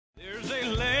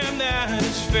night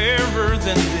is fairer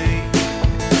than day,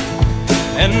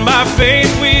 and by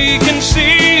faith we can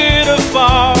see it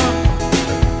afar.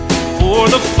 For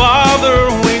the Father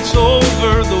waits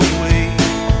over the way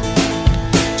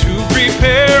to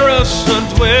prepare us a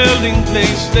dwelling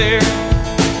place there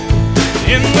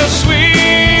in the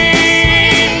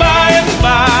sweet by and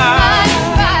by.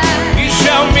 We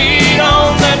shall meet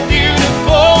on that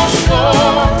beautiful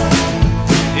shore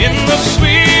in the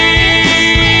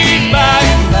sweet by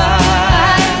and by.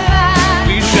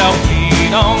 We shall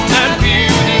meet on that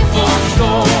beautiful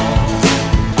shore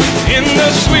in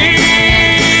the sweet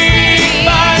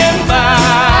by and by.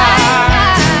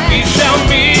 We shall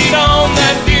meet on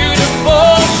that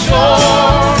beautiful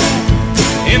shore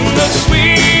in the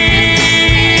sweet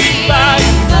by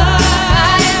and by.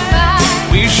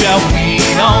 We shall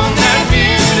meet on that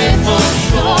beautiful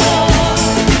shore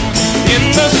in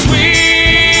the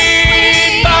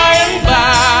sweet by and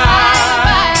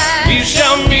by. We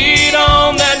shall meet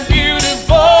on that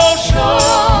beautiful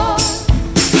shore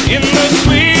in the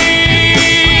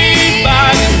sweet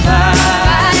by and by.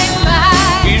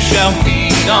 We shall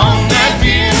meet on that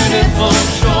beautiful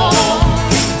shore.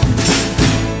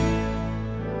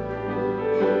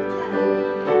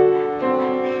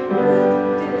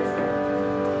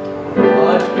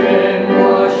 What can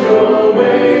wash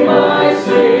away my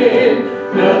sin?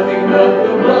 Nothing but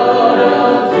the blood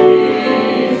of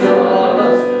Jesus.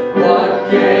 What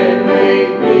can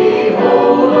make me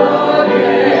whole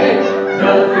again?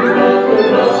 Nothing but the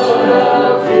blood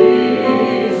of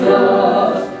Jesus.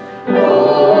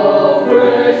 Oh,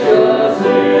 precious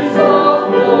is the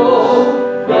flow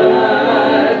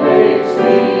that makes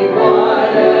me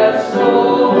white as snow.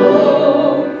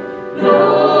 No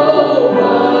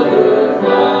other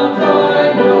fount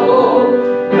I know,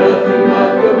 nothing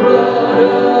but the blood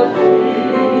of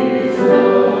Jesus.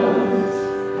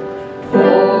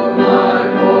 For my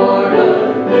pardon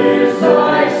this I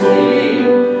see,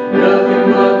 nothing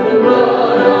but the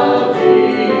blood of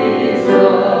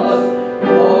Jesus.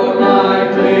 For my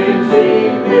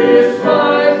cleansing this I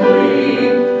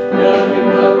plead, nothing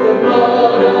but the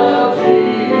blood of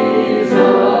Jesus.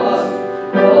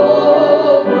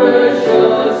 Oh,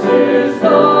 precious is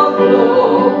the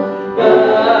flow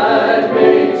that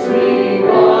makes me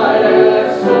white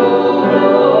as snow.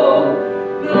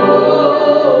 No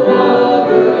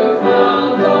other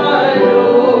fount I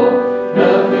know,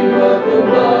 nothing but the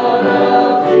blood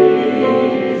of Jesus.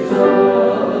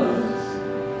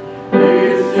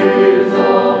 This is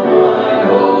all my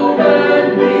hope and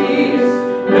peace,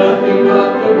 nothing but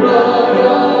the blood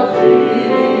of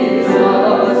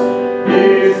Jesus.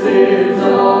 This is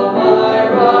all my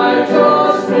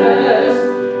righteousness,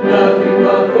 nothing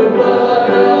but the blood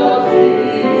of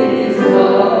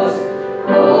Jesus.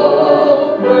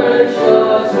 Oh,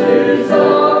 precious is the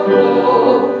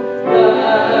flow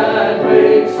that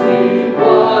makes me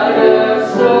white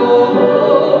as snow.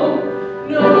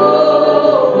 No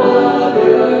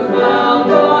other fount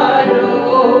I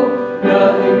know,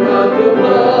 nothing but the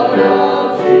blood of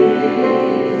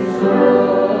Jesus.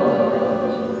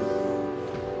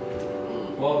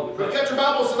 Well, if you got your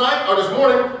Bibles tonight or this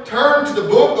morning, turn to the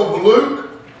book of Luke,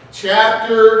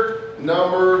 chapter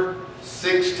number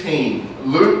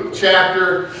 16. Luke,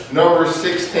 chapter number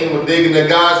 16. We'll dig into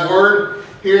God's Word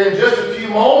here in just a few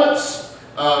moments.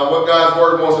 What God's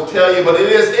Word wants to tell you, but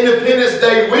it is Independence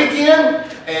Day weekend,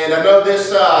 and I know this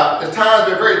time has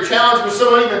been very challenging for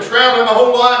some of you. Been traveling a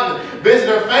whole lot and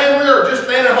visiting family, or just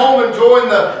staying at home enjoying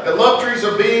the luxuries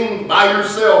of being by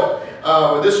yourself.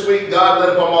 But this week, God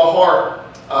laid upon my heart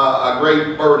a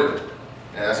great burden,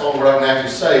 and that's all I can actually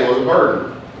say was a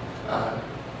burden.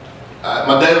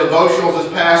 My daily devotionals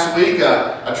this past week,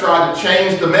 I tried to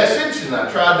change the message, and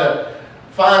I tried to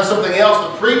find something else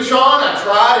to preach on. I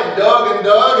tried and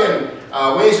dug, and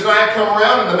Wednesday night come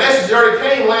around, and the message already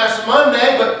came last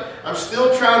Monday, but I'm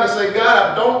still trying to say, God,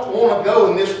 I don't want to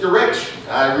go in this direction.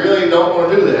 I really don't want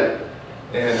to do that.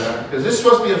 And because this is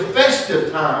supposed to be a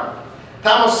festive time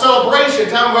of celebration,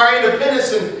 time of our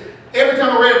independence, and every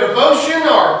time I read a devotion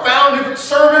or found a different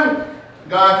sermon,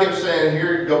 God kept saying,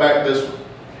 here, go back to this one.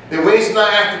 Then Wednesday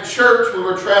night after church, we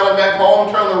were traveling back home,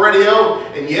 turned on the radio,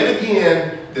 and yet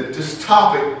again, this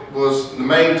topic was the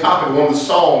main topic of one of the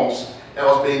songs that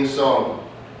was being sung.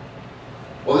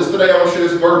 Well, today I want to share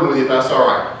this burden with you, if that's all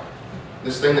right.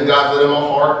 This thing that God's laid in my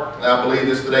heart, and I believe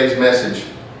this is today's message.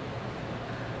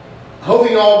 I hope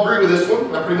you all agree with this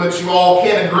one. Now, pretty much you all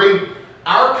can agree.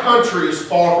 Our country is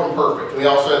far from perfect. We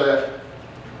all say that.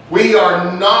 We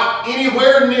are not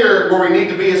anywhere near where we need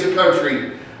to be as a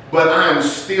country, but I am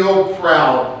still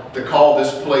proud to call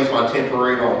this place my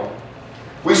temporary home.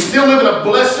 We still live in a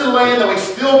blessed land, and we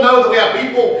still know that we have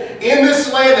people in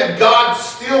this land that God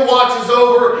still watches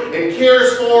over and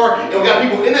cares for. And we got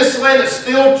people in this land that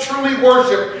still truly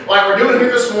worship, like we're doing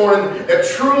here this morning, that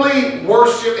truly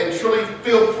worship and truly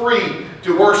feel free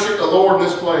to worship the Lord in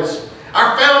this place.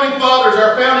 Our founding fathers,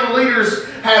 our founding leaders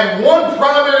had one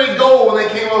primary goal when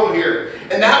they came over here,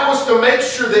 and that was to make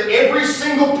sure that every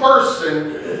single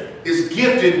person is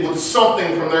gifted with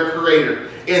something from their Creator.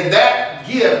 And that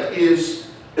gift is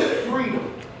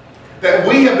freedom. That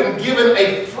we have been given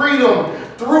a freedom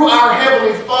through our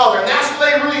Heavenly Father. And that's what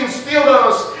they really instilled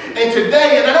on us. And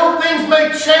today, and I know things may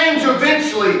change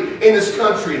eventually in this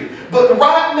country, but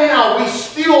right now we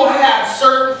still have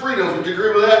certain freedoms. Would you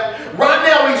agree with that? Right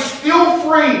now we're still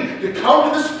free to come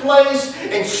to this place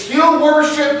and still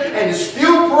worship and to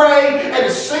still pray and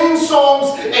to sing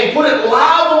songs and put it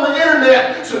live on the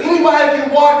internet so anybody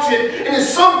can watch it. And in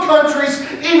some countries,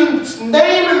 even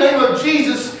the name of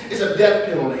Jesus is a death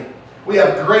penalty. We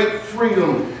have great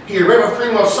freedom here. We have a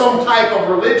freedom of some type of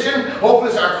religion.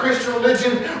 Hopefully it's our Christian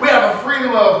religion. We have a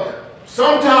freedom of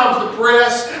sometimes the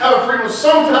press. Have a freedom of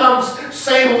sometimes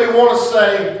saying what we want to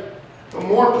say. But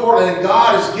more importantly,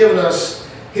 God has given us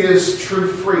His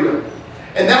true freedom.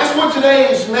 And that's what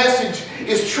today's message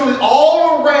is truly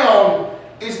all around,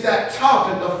 is that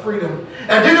topic of freedom.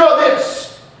 And I do know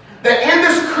this, that in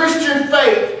this Christian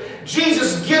faith,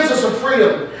 Jesus gives us a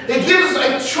freedom. He gives us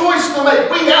a choice to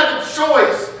make. We have the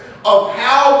choice of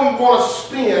how we want to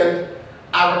spend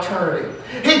our eternity.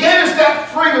 He gave us that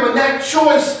freedom and that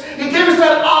choice. He gave us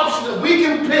that option that we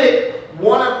can pick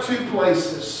one of two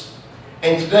places.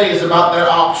 And today is about that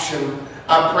option.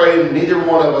 I pray neither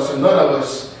one of us or none of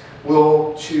us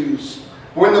will choose.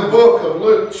 We're in the book of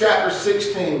Luke chapter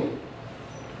 16.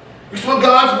 Here's what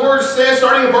God's Word says,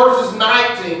 starting in verses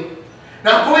 19.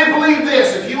 Now, I fully believe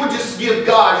this. If you would just give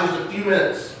God just a few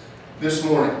minutes this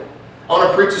morning. I want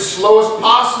to preach as slow as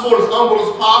possible, as humble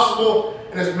as possible,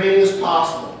 and as meaning as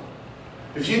possible.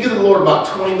 If you give the Lord about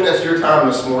 20 minutes of your time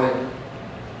this morning,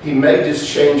 He may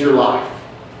just change your life.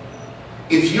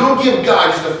 If you'll give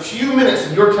God just a few minutes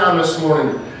of your time this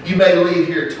morning, you may leave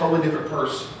here a totally different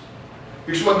person.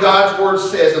 Here's what God's Word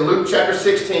says in Luke chapter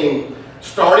 16,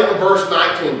 starting in verse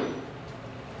 19.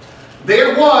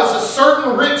 There was a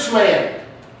certain rich man,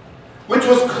 which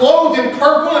was clothed in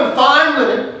purple and fine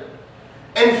linen,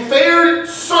 and fared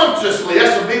sumptuously.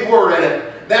 That's a big word in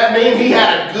it. That means he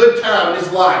had a good time in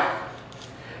his life.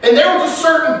 And there was a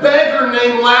certain beggar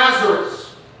named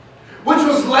Lazarus, which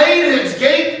was laid at his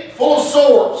gate full of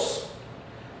sores,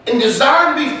 and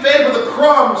desired to be fed with the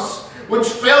crumbs which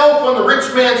fell from the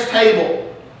rich man's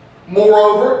table.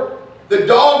 Moreover, the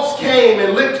dogs came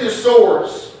and licked his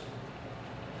sores.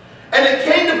 And it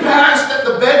came to pass that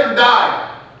the beggar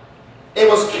died, and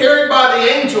was carried by the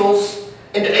angels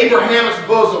into Abraham's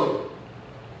bosom.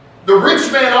 The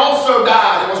rich man also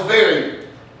died and was buried.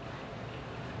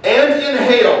 And in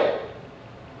hell,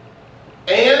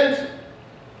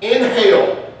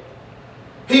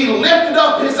 he lifted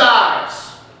up his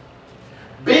eyes,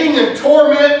 being in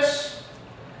torments,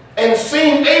 and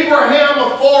seeing Abraham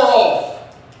afar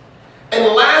off, and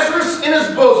Lazarus in his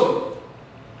bosom.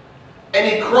 And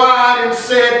he cried and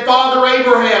said, Father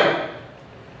Abraham,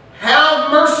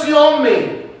 have mercy on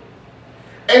me,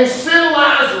 and send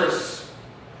Lazarus,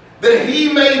 that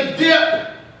he may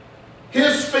dip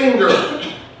his finger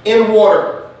in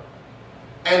water,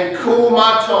 and cool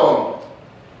my tongue,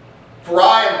 for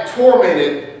I am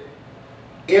tormented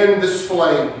in this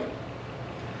flame.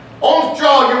 I want to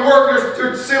draw your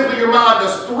word, simply your mind,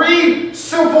 there's three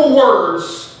simple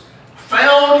words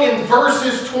found in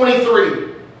verses 23.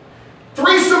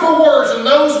 Three simple words, and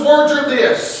those words are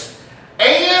this: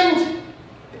 and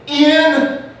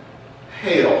in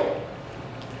hell.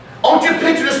 I want you to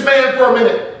picture this man for a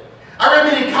minute. I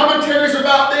read many commentaries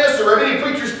about this, or read many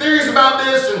preachers' theories about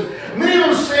this, and many of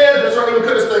them said, let's not even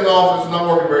cut this thing off, it's not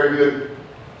working very good.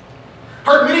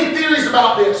 Heard many theories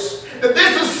about this, that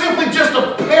this is simply just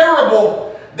a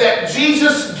parable that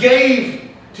Jesus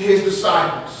gave to his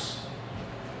disciples.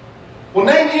 Well,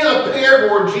 name me a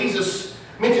parable where Jesus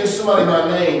mentions somebody by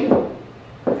name.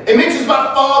 It mentions my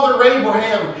father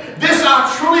Abraham. This,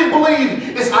 I truly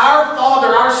believe, is our Father,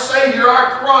 our Savior,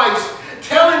 our Christ,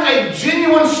 telling a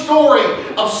genuine story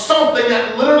of something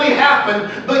that literally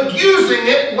happened, but using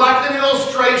it like an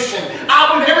illustration.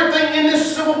 I believe everything in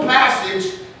this simple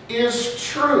passage is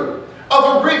true.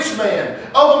 Of a rich man,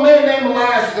 of a man named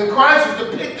Lazarus, and Christ is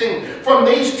depicting from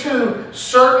these two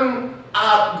certain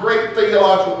great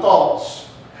theological thoughts.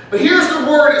 But here's the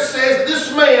word. It says that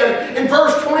this man, in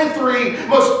verse 23,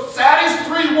 saddest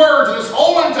three words in this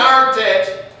whole entire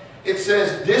text, it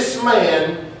says, this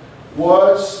man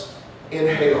was in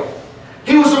hell.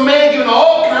 He was a man given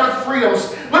all kinds of freedoms.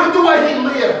 Look at the way he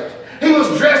lived. He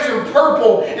was dressed in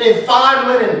purple and in fine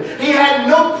linen. He had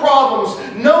no problems,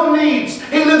 no needs.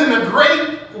 He lived in a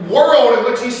great world in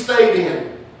which he stayed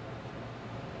in.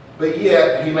 But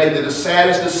yet, he made the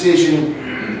saddest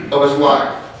decision of his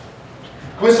life.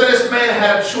 We say this man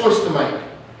had a choice to make.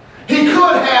 He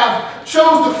could have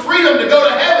chose the freedom to go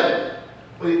to heaven,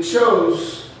 but he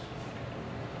chose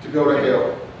to go to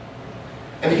hell.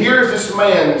 And here's this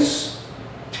man's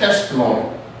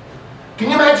testimony. Can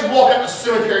you imagine walking out the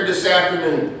cemetery this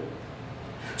afternoon?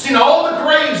 Seeing all the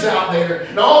graves out there,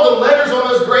 and all the letters on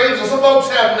those graves, and some folks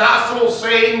have nice little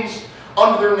sayings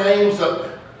under their names of,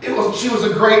 she was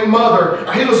a great mother,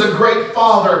 or he was a great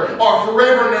father, or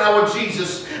forever now with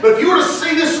Jesus. But if you were to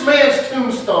see this man's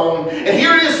tombstone, and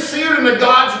here it is seared into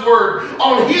God's Word,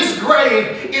 on his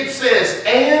grave it says,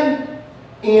 and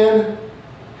in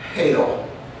hell.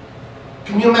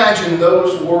 Can you imagine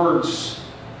those words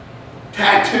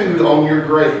tattooed on your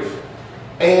grave?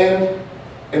 And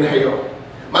in hell.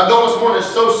 My goal this morning is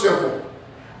so simple.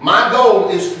 My goal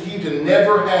is for you to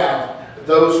never have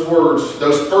those words,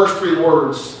 those first three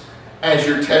words, as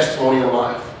your testimony in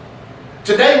life.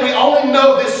 Today we only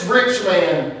know this rich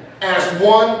man as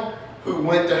one who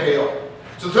went to hell.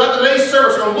 So throughout today's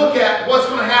service, we're going to look at what's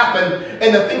going to happen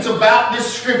and the things about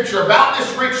this scripture, about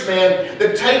this rich man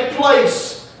that take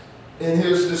place in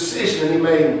his decision that he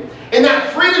made. And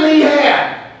that freedom he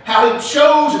had, how he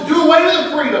chose to do away with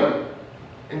the freedom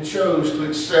and chose to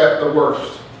accept the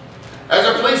worst. As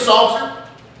a police officer,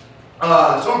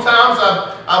 sometimes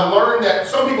I've learned that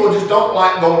some people just don't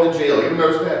like going to jail. You ever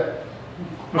notice that?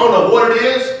 I don't know what it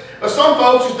is, but some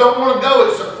folks just don't want to go.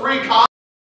 It's a free cop.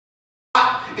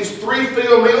 It's 3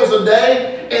 field meals a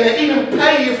day, and they even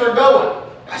pay you for going.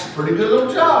 That's a pretty good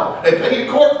little job. They pay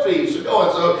you court fees for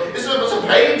going. So it's a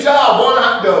paid job. Why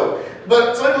not go?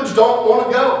 But some people just don't want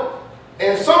to go.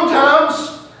 And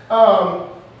sometimes,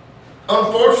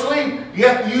 unfortunately, you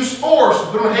have to use force.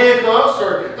 Put them in handcuffs,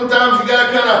 or sometimes you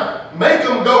got to kind of make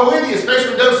them go with you,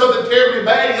 especially if they've done something terribly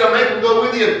bad. You got to make them go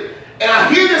with you. And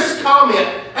I hear this comment.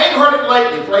 I ain't heard it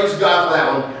lately. Praise God for that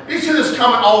one. You hear this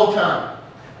comment all the time.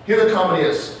 Here the comment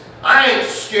is, I ain't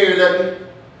scared of you.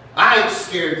 I ain't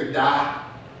scared to die.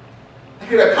 I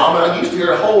hear that comment. I used to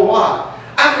hear it a whole lot.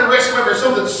 I can remember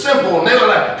something simple, and they were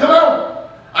like, come on,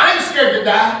 I ain't scared to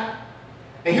die.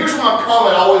 And here's what my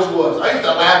comment always was. I used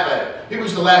to laugh at it. People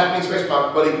used to laugh at me, especially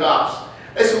my buddy cops.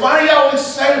 They said, why do you always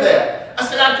say that? I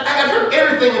said, I turned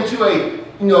everything into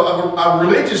a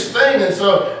religious thing, and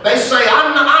so they say,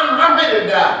 I'm ready to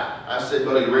die. I said,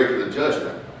 but are you ready for the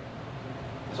judgment?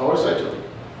 That's all I say to them.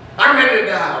 I'm ready to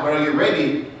die, but are you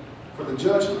ready for the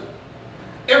judgment?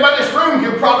 Everybody in this room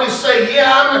can probably say,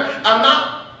 yeah,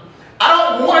 I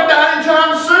don't want to die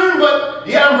anytime soon, but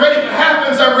yeah, I'm ready. If it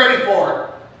happens, I'm ready for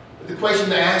it. But the question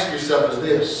to ask yourself is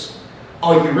this: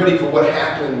 are you ready for what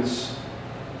happens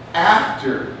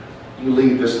after you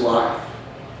leave this life?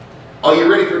 Are you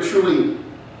ready for truly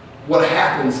what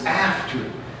happens after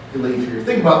you leave here?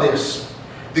 Think about this.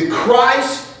 The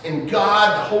Christ and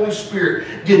God, the Holy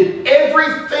Spirit, did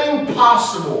everything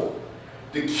possible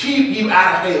to keep you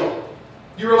out of hell.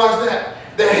 You realize that?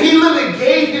 That He literally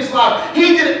gave His life.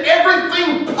 He did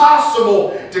everything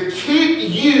possible to keep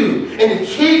you and to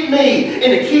keep me and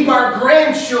to keep our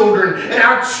grandchildren and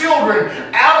our children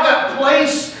out of that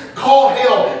place called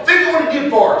hell. Think of what He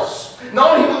did for us.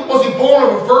 Not only was He born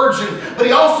of a virgin, but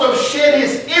He also shed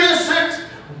His innocent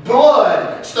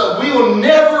blood so that we will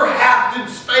never have to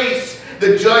face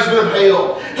the judgment of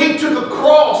hell. He took a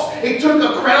cross. He took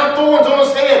a crown of thorns on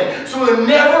His head so we'll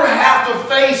never have to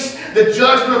face the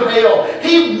judgment of hell.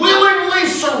 He willingly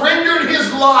surrendered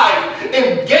His life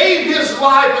and gave His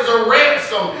life as a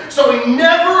ransom so we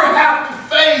never have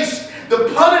to face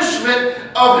the punishment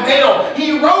of hell.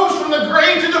 He rose from the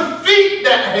grave to defeat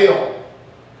that hell.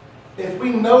 If we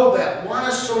know that, why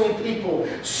do so many people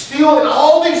still, in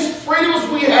all these freedoms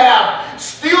we have,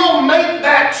 still make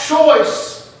that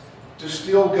choice to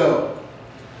still go?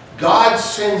 God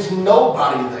sends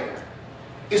nobody there.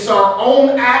 It's our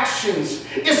own actions.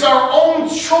 It's our own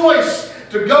choice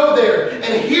to go there.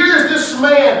 And here's this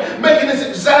man making this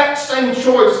exact same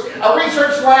choice. I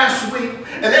researched last week,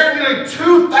 and there are nearly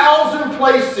 2,000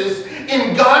 places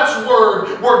in God's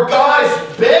Word where God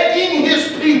is begging His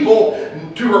people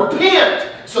to repent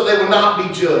so they will not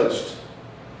be judged.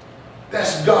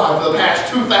 That's God for the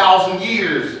past 2,000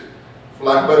 years, for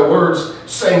lack of better words,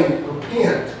 saying,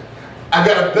 repent. I've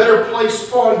got a better place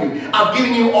for you. I've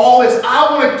given you all this.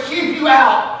 I want to keep you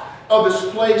out of this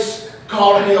place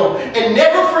called hell. And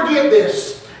never forget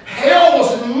this. Hell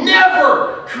was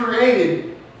never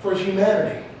created for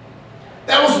humanity.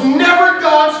 That was never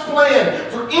God's plan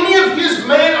for any of His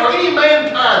man or any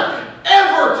mankind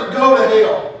ever to go to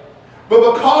hell.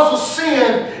 But because of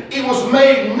sin, it was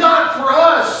made not for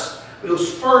us, but it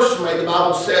was first made, the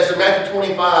Bible says in Matthew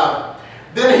 25.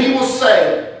 Then He will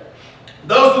say,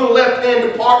 those on the left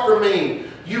hand depart from me,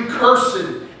 you cursed,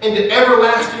 into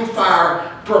everlasting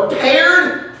fire,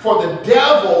 prepared for the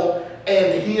devil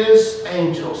and his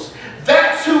angels.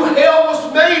 That's who hell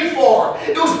was made for.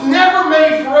 It was never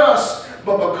made for us,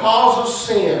 but because of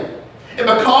sin, and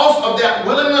because of that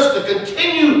willingness to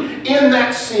continue in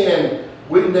that sin,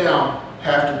 we now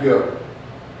have to go.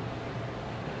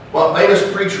 Well, famous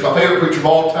preacher, my favorite preacher of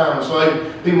all time,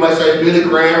 so people may say Billy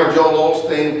Graham or Joel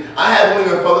Osteen. I have one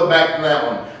even further back than that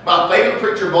one. My favorite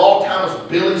preacher of all time is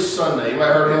Billy Sunday. You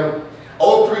ever heard of him?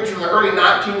 Old preacher in the early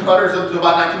 1900s up to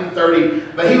about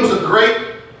 1930. But he was a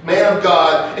great man of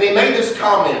God, and he made this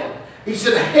comment. He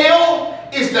said, hell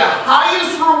is the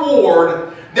highest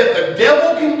reward that the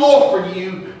devil can offer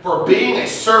you for being a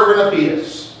servant of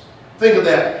his. Think of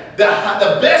that.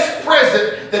 The best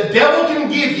present the devil can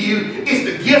give you is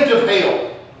the gift of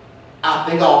hell. I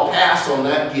think I'll pass on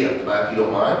that gift, if you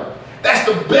don't mind.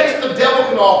 That's the best the devil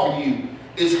can offer you,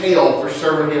 is hell for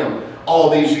serving him all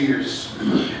these years.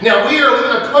 Now, we are living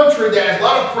in a country that has a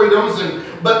lot of freedoms,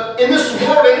 but in this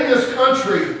world and in this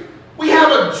country, we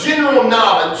have a general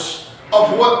knowledge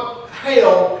of what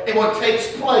hell and what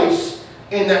takes place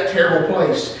in that terrible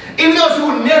place. Even those who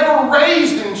were never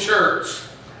raised in church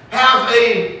have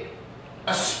a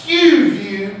skewed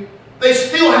view. They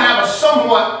still have a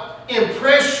somewhat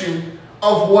impression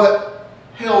of what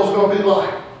hell is going to be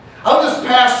like. I was this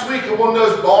past week at one of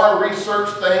those bar research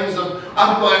things of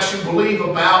how people actually believe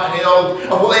about hell,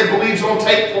 of what they believe is going to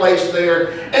take place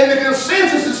there. And the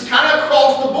consensus is kind of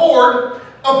across the board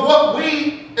of what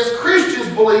we as Christians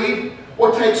believe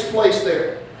what takes place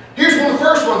there. Here's one of the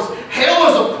first ones. Hell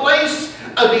is a place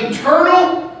of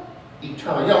eternal. You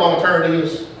know how long eternity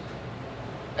is?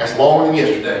 That's longer than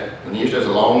yesterday. And yesterday's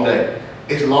a long day.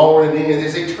 It's longer than any.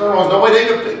 It's eternal. There's no way to take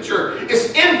a picture.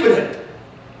 It's infinite.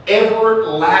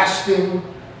 Everlasting,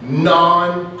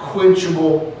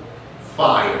 non-quenchable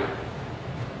fire.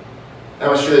 I'm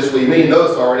going to share this with you. You know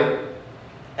this already.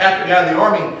 After I got in the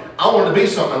Army, I wanted to be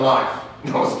something in life.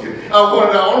 No, I was kidding. I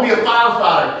wanted to be a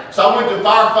firefighter. So I went to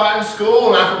firefighting school,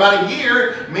 and after about a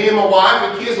year, me and my wife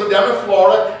and kids went down to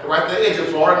Florida, right at the edge of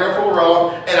Florida, near Fort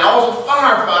Road, and I was a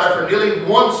firefighter for nearly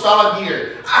 1 solid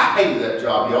year. I hated that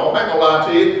job, y'all. I'm not going to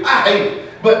lie to you. I hate it.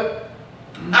 But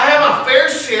I had my fair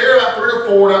share, about 3 or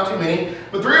 4, not too many,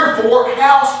 but 3 or 4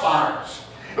 house fires.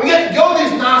 And we get to go to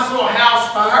these nice little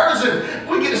house fires, and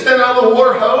we get to stand on a little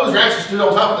water hose. We actually stood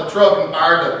on top of the truck and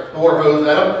fired the water hose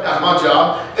at them. That was my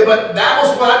job. But that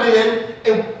was what I did.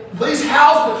 And these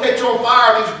houses would catch on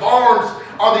fire, these barns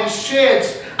or these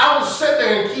sheds. I would sit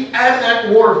there and keep adding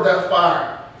that water to that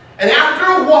fire. And after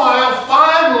a while,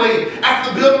 finally,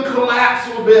 after the building collapsed a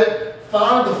little bit,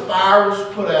 finally the fire was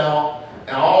put out,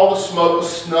 and all the smoke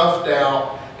was snuffed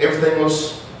out. Everything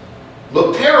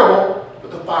looked terrible,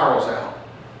 but the fire was out.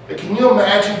 But can you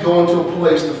imagine going to a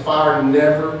place the fire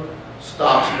never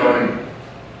stops burning?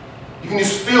 You can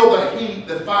just feel the heat.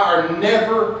 The fire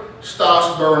never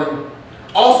stops burning.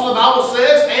 Also, the Bible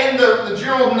says, and the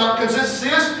general consensus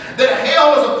is, that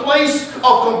hell is a place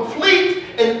of complete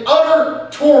and utter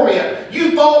torment.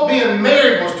 You thought being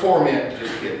married was torment.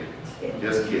 Just kidding.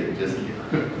 Just kidding. Just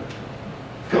kidding.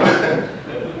 Come on.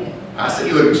 I said,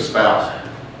 you look at your spouse.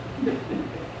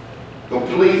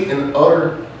 Complete and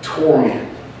utter torment.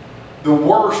 The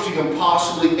worst you can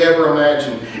possibly ever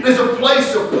imagine. It is a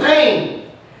place of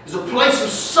pain. It's a place of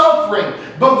suffering,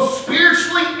 both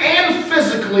spiritually and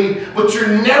physically, but you're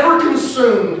never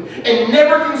consumed and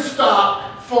never can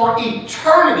stop for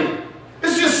eternity.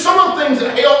 This is just some of the things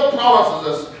that hell promises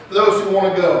us for those who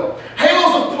want to go.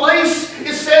 Hell is a place,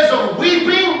 it says, of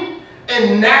weeping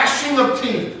and gnashing of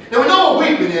teeth. Now we know what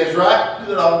weeping is, right? I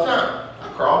do it all the time. I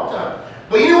cry all the time.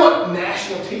 But you know what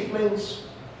gnashing of teeth means?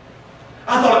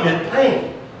 I thought it meant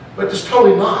pain, but it's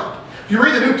totally not. If you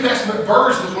read the New Testament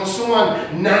verses, when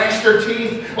someone gnashed their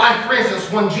teeth, like for instance,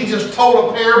 when Jesus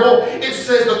told a parable, it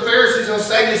says the Pharisees and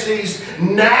Sadducees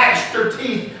gnashed their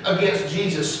teeth against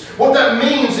Jesus. What that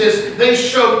means is they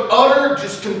showed utter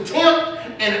just contempt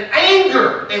and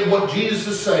anger at what Jesus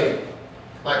is saying.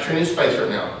 Like Trinity's face right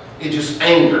now. It's just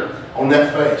anger on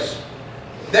that face.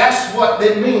 That's what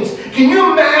that means. Can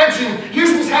you imagine?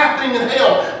 Here's what's happening in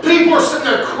hell. People are sitting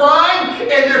there crying, and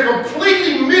they're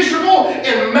completely miserable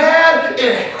and mad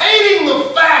and hating the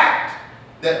fact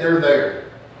that they're there.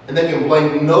 And they can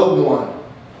blame no one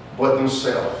but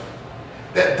themselves.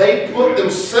 that they put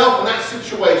themselves in that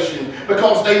situation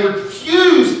because they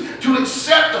refused to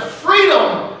accept the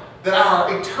freedom that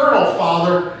our eternal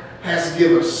Father has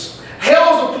given us.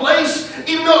 Hell is a place,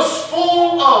 even though it's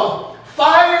full of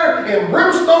fire and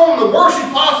brimstone, the worst you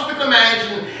possibly can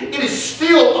imagine, it is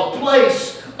still a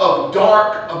place of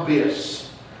dark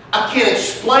abyss. I can't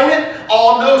explain it.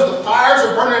 All I know is the fires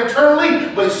are burning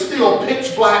internally, but it's still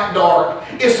pitch black dark.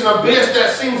 It's an abyss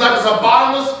that seems like it's a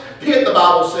bottomless pit, the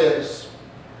Bible says.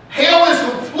 Hell is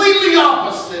completely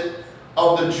opposite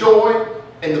of the joy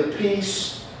and the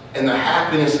peace and the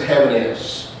happiness that heaven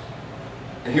is.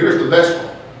 And here's the best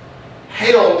one.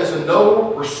 Hell is a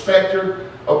no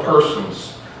respecter of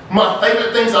persons. My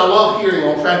favorite things I love hearing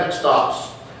on traffic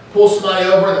stops. Pull somebody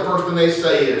over and the first thing they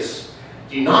say is,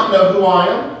 do you not know who I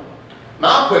am?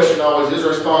 My question always is, the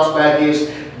response back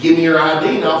is, give me your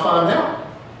ID and I'll find out.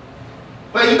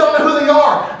 But you don't know who they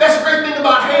are. That's the great thing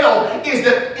about hell, is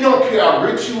that you don't care how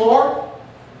rich you are,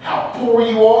 how poor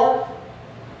you are.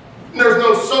 There's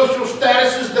no social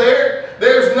statuses there.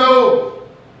 There's no...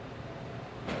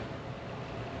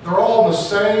 They're all on the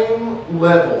same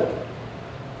level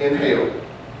in hell.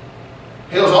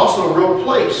 Hell is also a real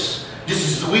place.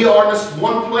 Just as we are in this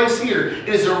one place here, it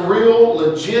is a real,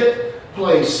 legit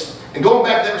place. And going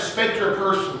back to that respecter of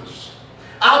persons,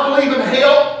 I believe in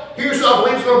hell. Here's what I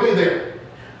believe is going to be there.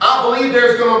 I believe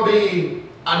there's going to be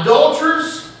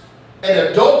adulterers and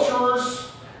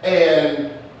adulterers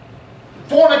and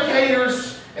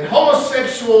fornicators and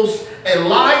homosexuals and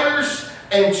liars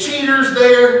and cheaters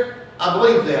there. I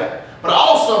believe that. But I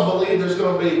also believe there's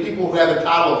going to be people who have the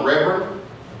title of reverend.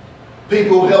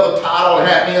 People who have the title and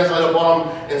have hands laid upon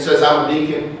them and says, I'm a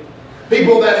deacon.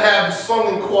 People that have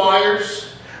sung in choirs.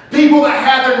 People that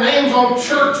have their names on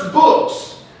church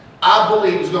books. I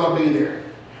believe is going to be there.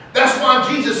 That's why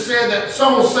Jesus said that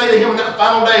some will say to him in that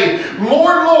final day,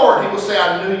 Lord, Lord. He will say,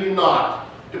 I knew you not.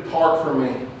 Depart from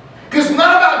me. Because it's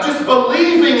not about just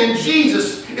believing in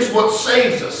Jesus is what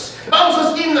saves us. The Bible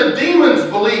says even the demons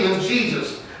believe in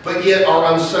Jesus, but yet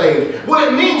are unsaved.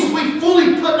 What it means is we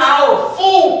fully put our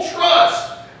full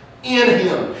trust in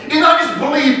Him. And not just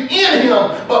believe in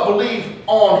Him, but believe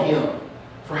on Him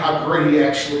for how great He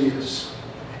actually is.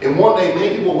 And one day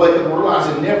many people wake up and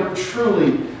realize they never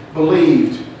truly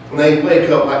believed when they wake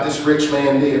up like this rich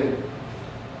man did.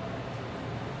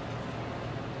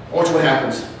 Watch what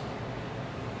happens.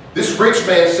 This rich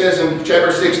man says in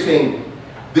chapter 16,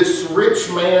 this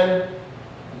rich man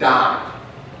died.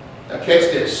 Now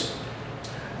catch this.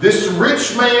 This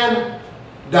rich man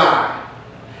died.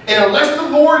 And unless the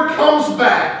Lord comes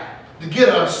back to get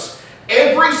us,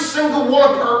 every single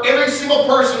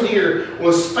person here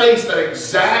will face that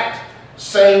exact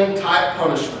same type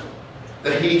punishment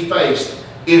that he faced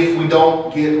if we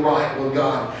don't get right with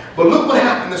God. But look what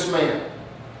happened to this man.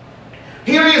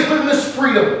 Here he is living this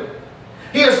freedom.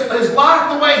 He has his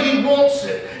life the way he wants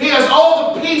it. He has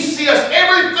all the peace. He has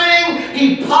everything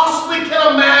he possibly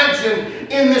can imagine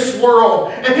in this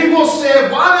world. And people say,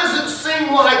 why does it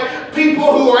seem like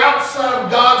people who are outside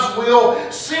of God's will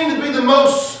seem to be the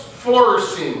most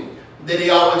flourishing? That he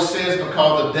always says,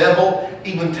 because the devil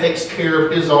even takes care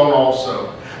of his own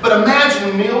also. But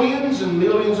imagine millions and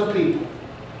millions of people.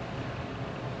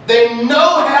 They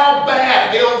know how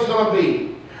bad hell's going to be.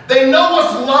 They know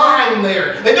what's lying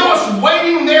there. They know what's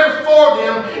waiting there for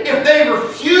them if they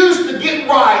refuse to get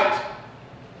right.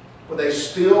 But they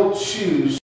still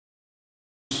choose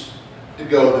to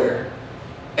go there.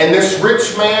 And this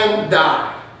rich man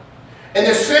died. And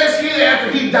it says here that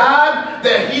after he died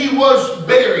that he was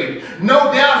buried.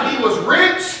 No doubt he was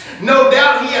rich. No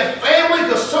doubt he had family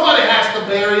because somebody has to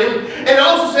bury him. And it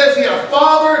also says he had a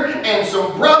father and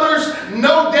some brothers.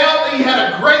 No doubt that he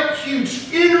had a great huge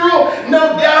funeral.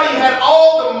 No doubt he had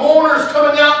all the mourners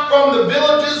coming out from the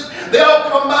villages. They all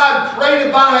come by and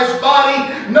prayed by his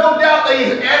body. No doubt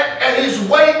they at his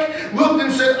wake looked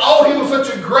and said, oh, he was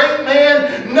such a great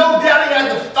man. No doubt he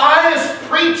had the finest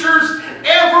preachers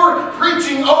ever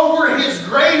preaching over his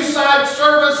graveside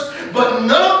service. But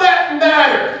none of that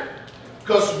mattered.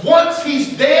 Because once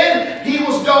he's dead, he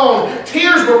was gone.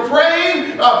 Tears were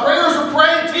praying, prayers were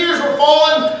praying, tears were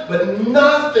falling, but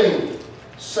nothing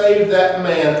saved that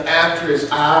man after his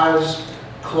eyes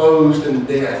closed in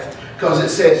death. Because it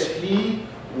says he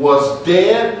was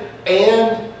dead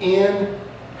and in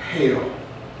hell.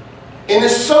 And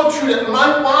it's so true that a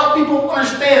lot of people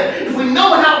understand, if we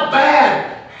know how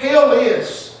bad hell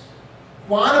is,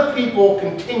 why do people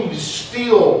continue to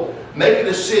still make a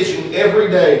decision every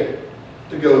day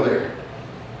to go there?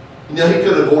 You know, he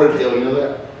could have avoided hell, you know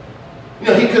that? You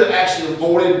know, he could have actually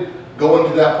avoided going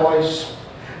to that place.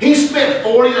 He spent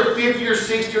 40 or 50 or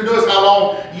 60 or knows how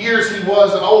long years he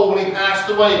was old when he passed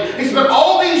away. He spent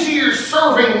all these years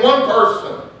serving one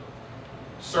person,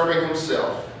 serving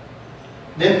himself.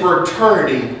 Then for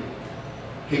eternity,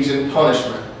 he's in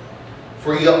punishment.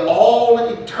 For all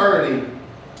eternity,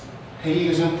 he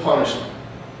is in punishment.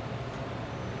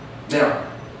 Now,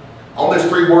 on those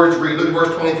three words, read, look at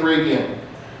verse 23 again.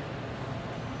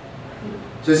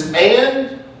 It says,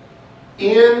 and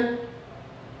in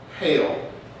hell.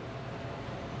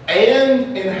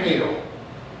 And in hell.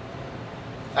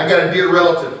 I got a dear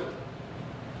relative.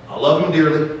 I love him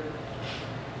dearly.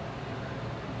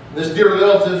 This dear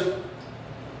relative,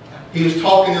 he was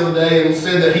talking the other day and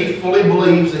said that he fully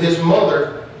believes that his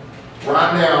mother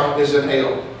right now is in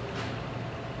hell.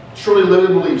 Truly,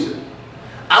 literally believes it.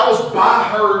 I was by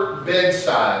her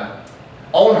bedside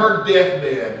on her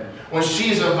deathbed when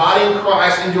she is inviting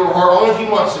Christ into her heart only a few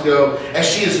months ago, as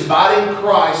she is inviting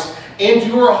Christ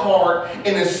into her heart.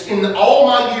 In all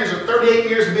my years of 38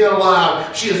 years of being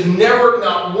alive, she has never,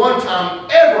 not one time,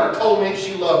 ever told me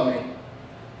she loved me.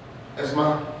 As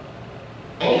my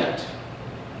aunt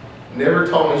never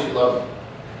told me she loved me.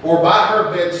 We're by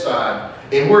her bedside,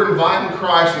 and we're inviting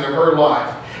Christ into her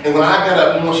life. And when I got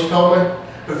up, you know what she told me?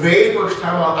 The very first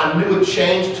time I knew a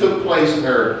change took place in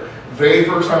her. Very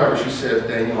first time ever, she says,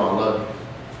 Daniel, I love you.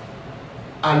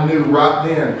 I knew right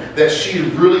then that she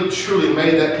had really, truly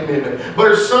made that commitment. But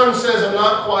her son says, I'm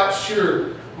not quite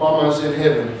sure Mama's in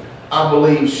heaven. I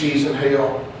believe she's in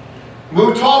hell. We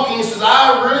were talking, he says,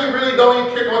 I really don't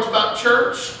even care much about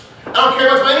church. I don't care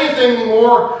much about anything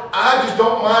anymore. I just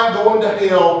don't mind going to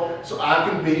hell so I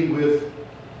can be with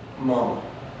Mama.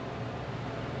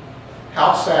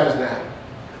 How sad is that?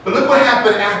 But look what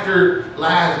happened after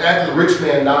the rich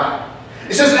man died.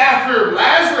 It says after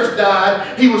Lazarus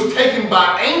died, he was taken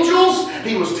by angels.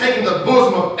 He was taken to the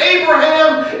bosom of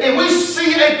Abraham. And we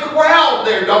see a crowd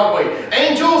there, don't we?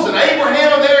 Angels and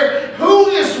Abraham are there. Who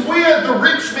is with the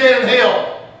rich man in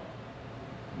hell?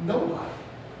 Nobody.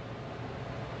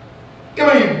 There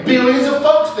may be billions of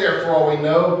folks there for all we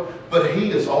know, but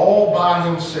he is all by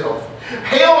himself.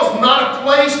 Hell is not a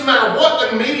place, no matter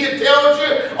what the media tells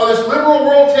you or this liberal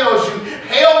world tells you,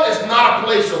 hell is not a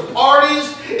place of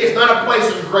parties. It's not a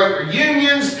place of great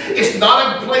reunions. It's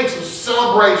not a place of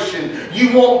celebration.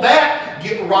 You want that?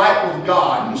 Get right with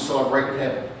God and you celebrate in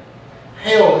heaven.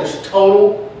 Hell is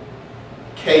total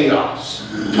chaos,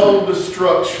 total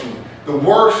destruction, the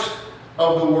worst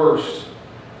of the worst.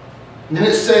 And then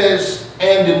it says,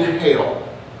 and in hell.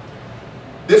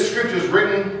 This scripture is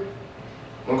written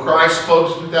when Christ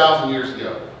spoke 2,000 years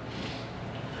ago.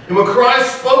 And when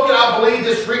Christ spoke it, I believe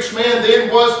this rich man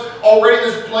then was already in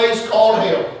this place called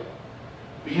hell.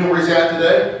 But you know where he's at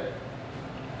today?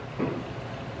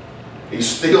 He's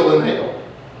still in hell.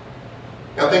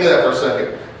 Now think of that for a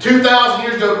second. 2,000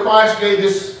 years ago, Christ gave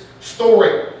this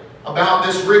story about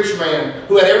this rich man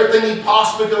who had everything he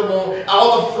possibly could have wanted,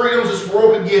 all the freedoms this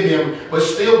world could give him, but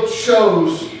still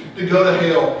chose to go to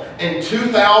hell. And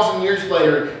 2,000 years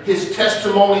later, his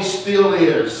testimony still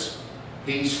is,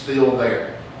 he's still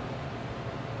there.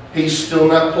 He's still in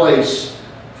that place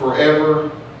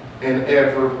forever and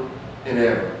ever and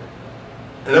ever.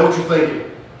 I know what you're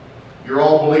thinking. You're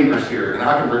all believers here, and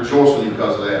I can rejoice with you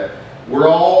because of that. We're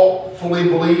all fully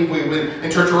believe. We've been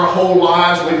in church our whole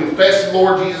lives. We've confessed the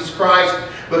Lord Jesus Christ.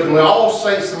 But can we all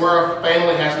say some of our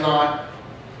family has not?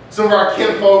 Some of our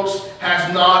kinfolks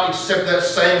has not accepted that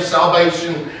same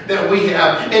salvation that we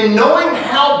have. And knowing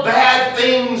how bad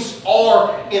things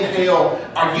are in hell,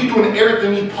 are you doing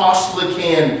everything you possibly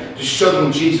can to show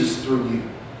them Jesus through you?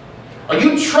 Are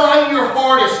you trying your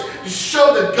hardest to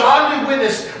show the godly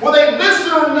witness, whether they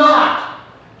listen or not?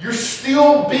 You're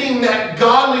still being that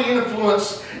godly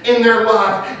influence in their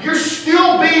life. You're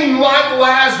still being like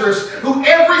Lazarus, who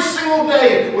every single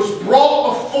day was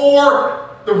brought before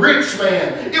the rich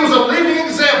man. It was a living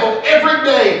example every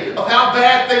day of how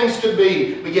bad things could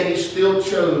be, but yet he still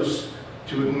chose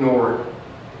to ignore it.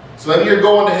 So maybe you're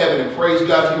going to heaven, and praise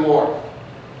God if you are.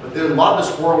 But then a lot of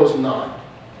this world is not.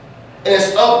 And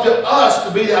it's up to us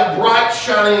to be that bright,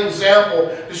 shining example,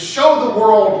 to show the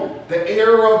world the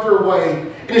error of their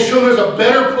way, and to show there's a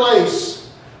better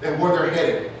place than where they're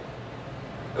headed.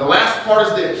 And the last part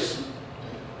is this.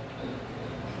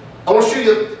 I want to show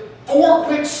you 4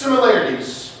 quick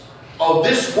similarities of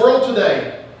this world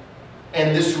today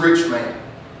and this rich man.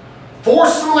 4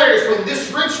 similarities between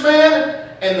this rich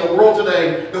man and the world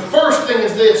today. The first thing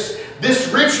is this. This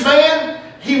rich man,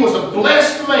 he was a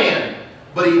blessed man,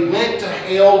 but he went to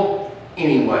hell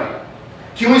anyway.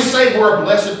 Can we say we're a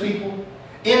blessed people?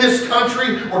 in this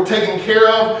country, we're taken care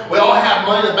of. We all have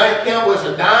money in the bank account, whether it's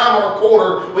a dime or a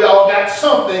quarter. We all got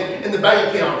something in the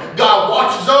bank account. God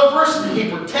watches over us. He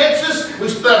protects us. We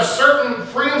have certain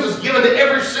freedoms that's given to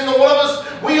every single one of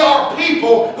us. We are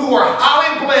people who are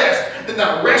highly blessed than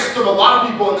the rest of a lot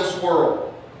of people in this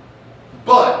world.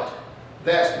 But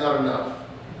that's not enough.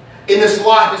 In this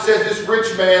life, it says this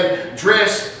rich man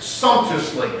dressed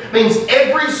sumptuously. It means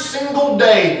every single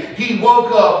day he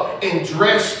woke up and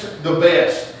dressed the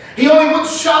best. He only went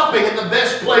shopping at the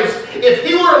best place. If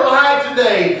he were alive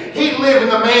today, he'd live in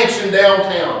the mansion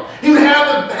downtown. He would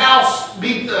have the house,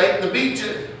 the beach,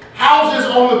 houses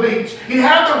on the beach. He'd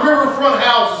have the riverfront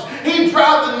houses. He'd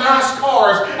drive the nice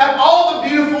cars, have all the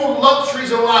beautiful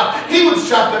luxuries in life. He would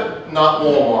shop at not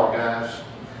Walmart, guys.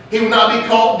 He would not be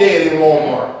caught dead in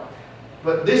Walmart.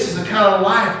 But this is the kind of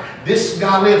life this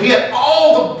guy lived. He had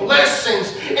all the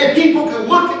blessings, and people could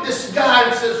look at this guy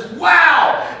and says,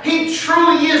 wow, he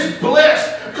truly is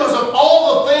blessed because of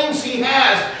all the things he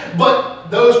has. But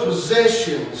those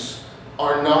possessions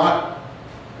are not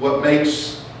what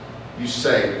makes you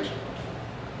saved.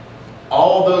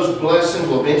 All those blessings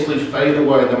will eventually fade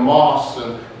away. The moths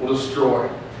will destroy.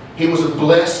 He was a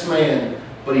blessed man,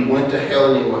 but he went to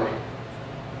hell anyway.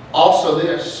 Also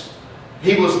this,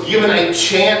 he was given a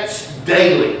chance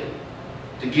daily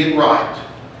to get right,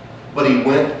 but he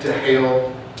went to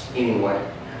hell anyway.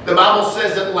 The Bible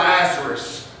says that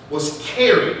Lazarus was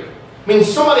carried. I mean,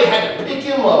 somebody had to pick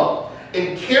him up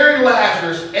and carry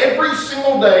Lazarus every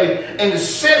single day and to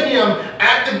set him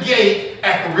at the gate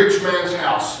at the rich man's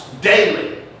house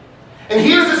daily. And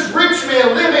here's this rich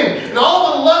man living in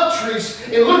all the luxuries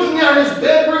and looking out his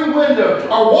bedroom window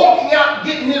or walking out and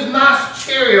getting his nice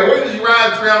chariot or whatever he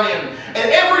rides around in.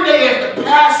 And every day he has to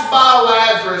pass by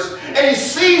Lazarus and he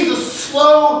sees the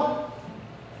slow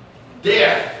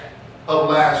death of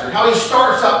Lazarus. How he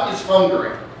starts out just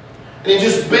hungry. And he's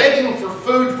just begging for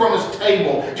food from his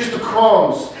table, just the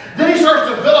crumbs. Then he starts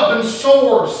developing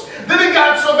sores. Then it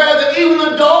got so bad that even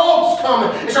the dogs come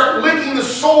and start licking the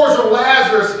sores of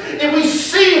Lazarus. And we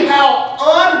see how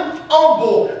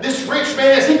unhumble this rich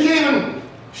man is. He can't even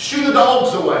shoo the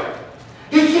dogs away.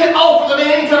 He can't offer the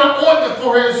man any kind of ointment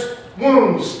for his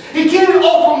wounds. He can't even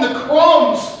offer him the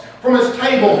crumbs from his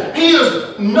table. He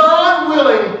is not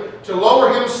willing to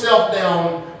lower himself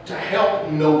down to help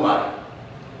nobody.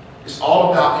 It's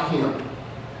all about him.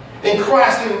 And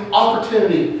Christ gave him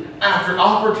opportunity after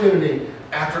opportunity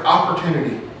after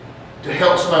opportunity to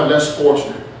help somebody less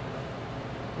fortunate.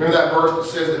 Remember that verse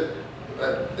that says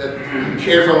that you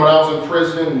cared for me when I was in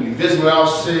prison, you visited me when I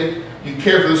was sick, you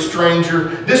cared for the stranger.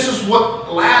 This is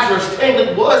what Lazarus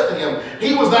technically was to him.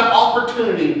 He was that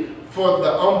opportunity for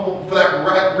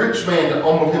that rich man to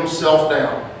humble himself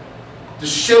down. To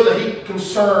show that he's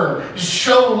concerned, to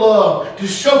show love, to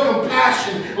show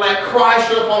compassion like Christ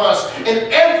showed upon us.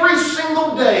 And every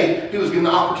single day he was given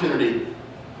the opportunity,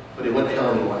 but he went to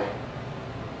hell anyway.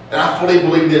 And I fully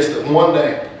believe this, that one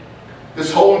day,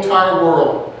 this whole entire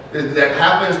world that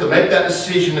happens to make that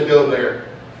decision to go there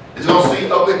is going to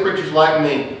see ugly preachers like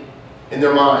me in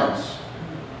their minds.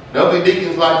 And ugly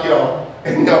deacons like y'all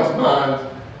in y'all's minds,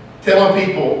 telling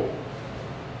people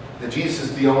that Jesus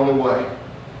is the only way.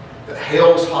 That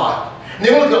hell's hot. And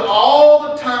then look at all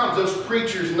the times those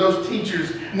preachers and those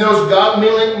teachers and those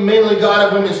mainly God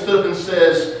and women stood up and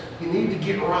says, you need to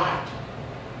get right.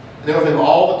 And then think of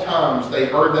all the times they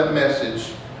heard that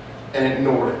message and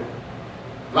ignored it.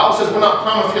 The Bible says we're not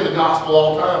promised to hear the gospel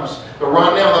all times. But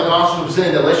right now the gospel is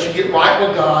presented that unless you get right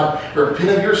with God, repent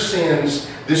of your sins,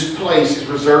 this place is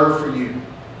reserved for you.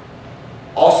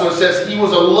 Also it says he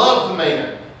was a loved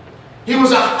man. He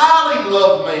was a highly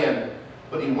loved man.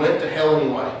 But he went to hell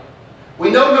anyway. We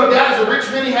know no doubt as a rich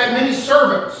man he had many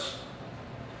servants.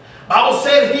 The Bible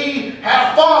said he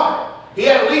had a father. He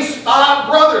had at least 5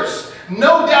 brothers.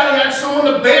 No doubt he had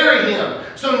someone to bury him.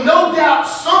 So no doubt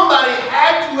somebody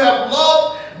had to have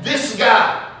loved this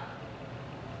guy.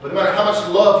 But no matter how much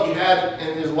love he had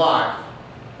in his life,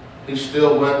 he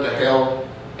still went to hell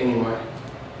anyway.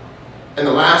 And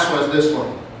the last one is this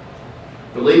one.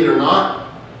 Believe it or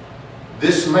not,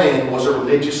 this man was a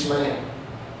religious man,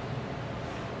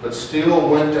 but still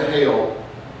went to hell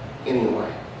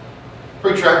anyway.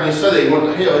 Preacher, how can you say that he went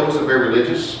to hell? He wasn't very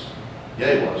religious.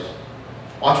 Yeah, he was.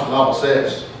 Watch what the Bible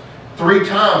says. 3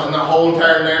 times in that whole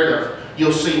entire narrative,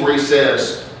 you'll see where he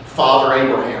says, Father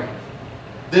Abraham.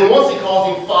 Then once he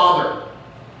calls him Father.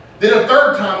 Then a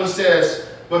 3rd time he says,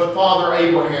 but Father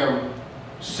Abraham,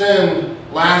 send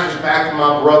Lazarus back to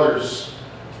my brothers.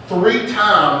 3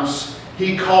 times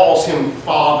he calls him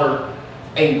Father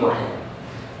Abraham.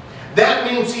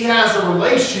 That means he has a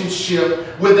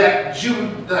relationship with that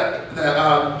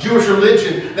Jewish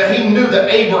religion, that he knew that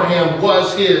Abraham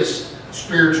was his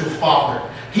spiritual father.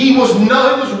 He was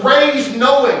raised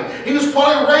knowing. He was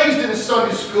probably raised in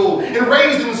Sunday school and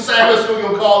raised in Sabbath school,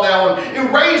 you'll call that one,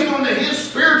 and raised knowing that his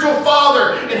spiritual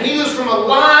father, and he is from a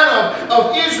line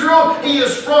of Israel. He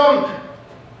is from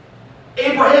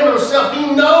Abraham himself.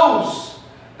 He knows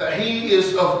that he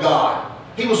is of God.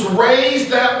 He was raised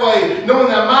that way, knowing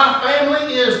that my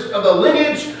family is of the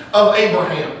lineage of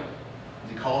Abraham.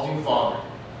 He calls him Father.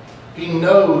 He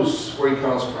knows where he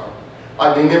comes from.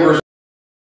 Like the members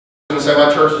say,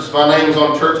 my name's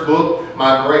on the church book.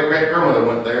 My great-great-grandmother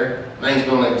went there. Name's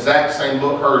on the exact same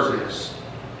book hers is.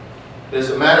 Does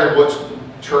it matter which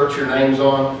church your name's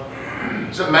on?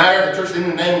 Does it matter if the church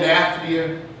isn't named after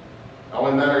you? All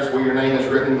that matters is where your name is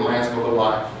written in the Lamb's Book of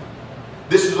Life.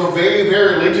 This is a very,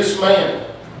 very religious man.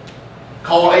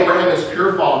 Called Abraham his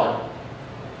pure father.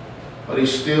 But he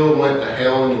still went to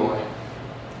hell anyway.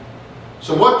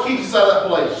 So what keeps us out of that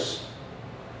place?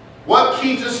 What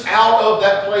keeps us out of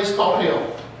that place called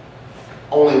hell?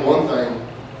 Only one thing.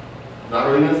 Not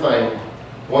really a thing.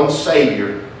 One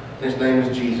Savior. And his name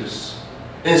is Jesus.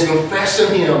 And it's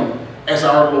confessing him as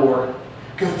our Lord.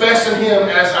 Confessing him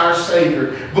as our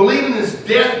Savior. Believing his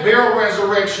death, burial,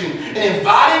 resurrection. And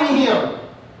inviting him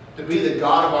to be the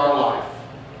God of our life.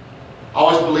 I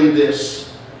always believe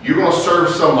this. You're going to serve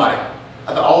somebody.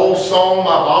 Like the old song by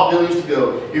Bob Dylan used to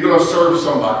go, you're going to serve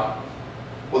somebody.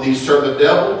 Whether you serve the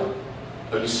devil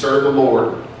or you serve the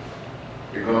Lord,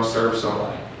 you're going to serve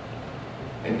somebody.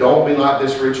 And don't be like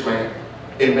this rich man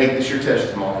and make this your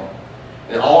testimony.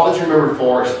 And all that you remember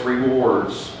for is 3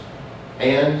 words.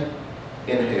 And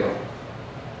in hell.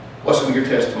 What's going to be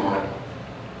your testimony?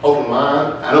 Hopefully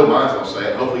mine, I know mine's going to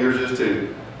say it, hopefully yours is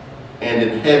too. And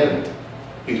in heaven,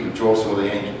 he's rejoicing with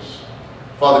the angels.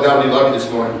 Father God, we love you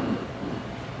this morning.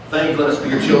 Thank you for letting us be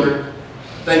your children.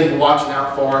 Thank you for watching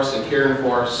out for us and caring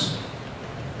for us.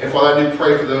 And Father, I do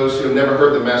pray for those who have never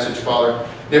heard the message, Father,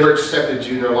 never accepted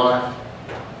you in their life.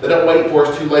 They don't wait for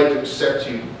us too late to accept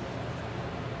you.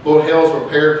 Lord, hell is a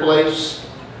prepared place,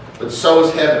 but so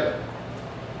is heaven.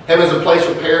 Heaven is a place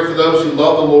prepared for those who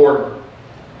love the Lord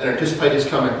and anticipate his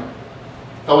coming.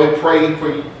 Father, we pray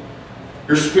for you.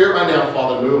 Your Spirit right now,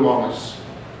 Father, move among us.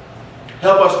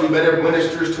 Help us be better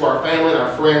ministers to our family and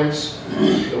our friends,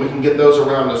 that we can get those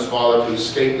around us, Father, to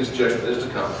escape this judgment that is to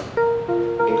come.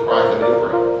 In Christ, I do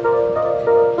pray.